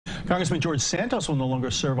Congressman George Santos will no longer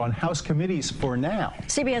serve on House committees for now.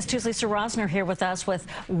 CBS 2's Lisa Rozner here with us with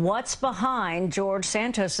what's behind George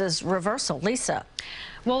Santos's reversal. Lisa.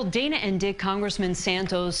 Well, Dana and Dick Congressman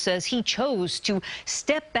Santos says he chose to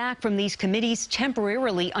step back from these committees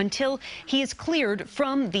temporarily until he is cleared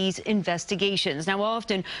from these investigations. Now,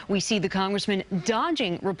 often we see the congressman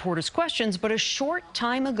dodging reporters' questions, but a short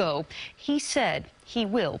time ago, he said he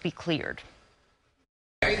will be cleared.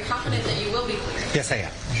 Are you confident that you will be cleared? Yes, I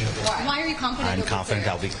am. Why are you confident? I'm confident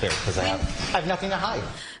I'll be cleared because I have nothing to hide.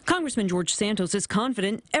 Congressman George Santos is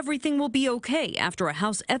confident everything will be okay after a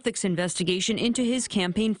House ethics investigation into his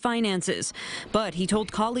campaign finances. But he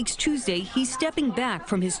told colleagues Tuesday he's stepping back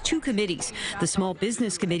from his two committees, the Small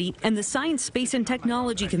Business Committee and the Science, Space and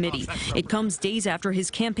Technology Committee. It comes days after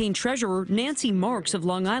his campaign treasurer, Nancy Marks of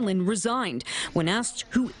Long Island, resigned. When asked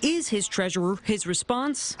who is his treasurer, his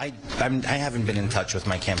response: I haven't been in touch with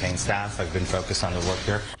my campaign staff. I've been focused on the work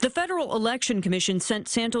here. The Federal Election Commission sent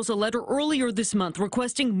Santos a letter earlier this month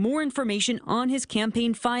requesting more information on his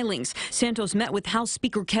campaign filings. Santos met with House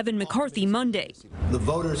Speaker Kevin McCarthy Monday. The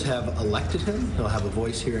voters have elected him. He'll have a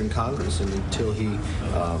voice here in Congress, and until he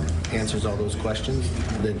answers all those questions,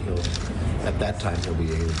 then at that time, he'll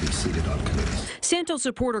be able to be seated on committees. Santos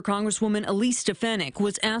supporter Congresswoman Elise Stefanik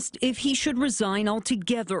was asked if he should resign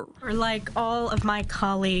altogether. Like all of my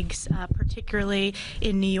colleagues, particularly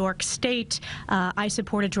in New York State, I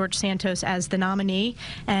supported George Santos as the nominee,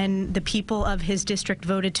 and the people of his district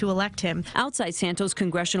voted to elect him. Outside Santos'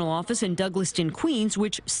 congressional office in Douglaston, Queens,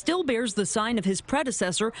 which still bears the sign of his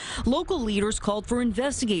predecessor, local leaders called for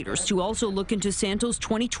investigators to also look into Santos'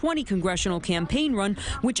 2020 congressional campaign run,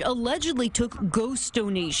 which allegedly took ghost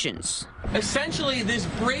donations. Essentially, this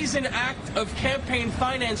brazen act of campaign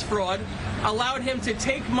finance fraud allowed him to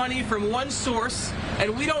take money from one source,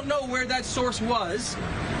 and we don't know where that source was,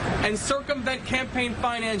 and circumvent campaign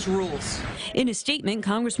finance rules. In a statement,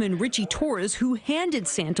 Congressman Richie Torres, who handed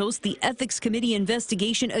Santos the Ethics Committee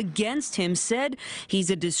investigation against him, said he's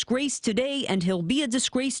a disgrace today and he'll be a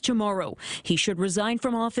disgrace tomorrow. He should resign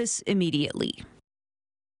from office immediately.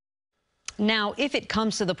 Now, if it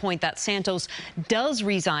comes to the point that Santos does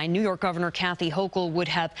resign, New York Governor Kathy Hochul would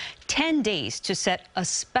have 10 days to set a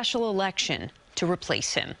special election to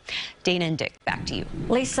replace him. Dana and Dick, back to you.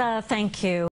 Lisa, thank you.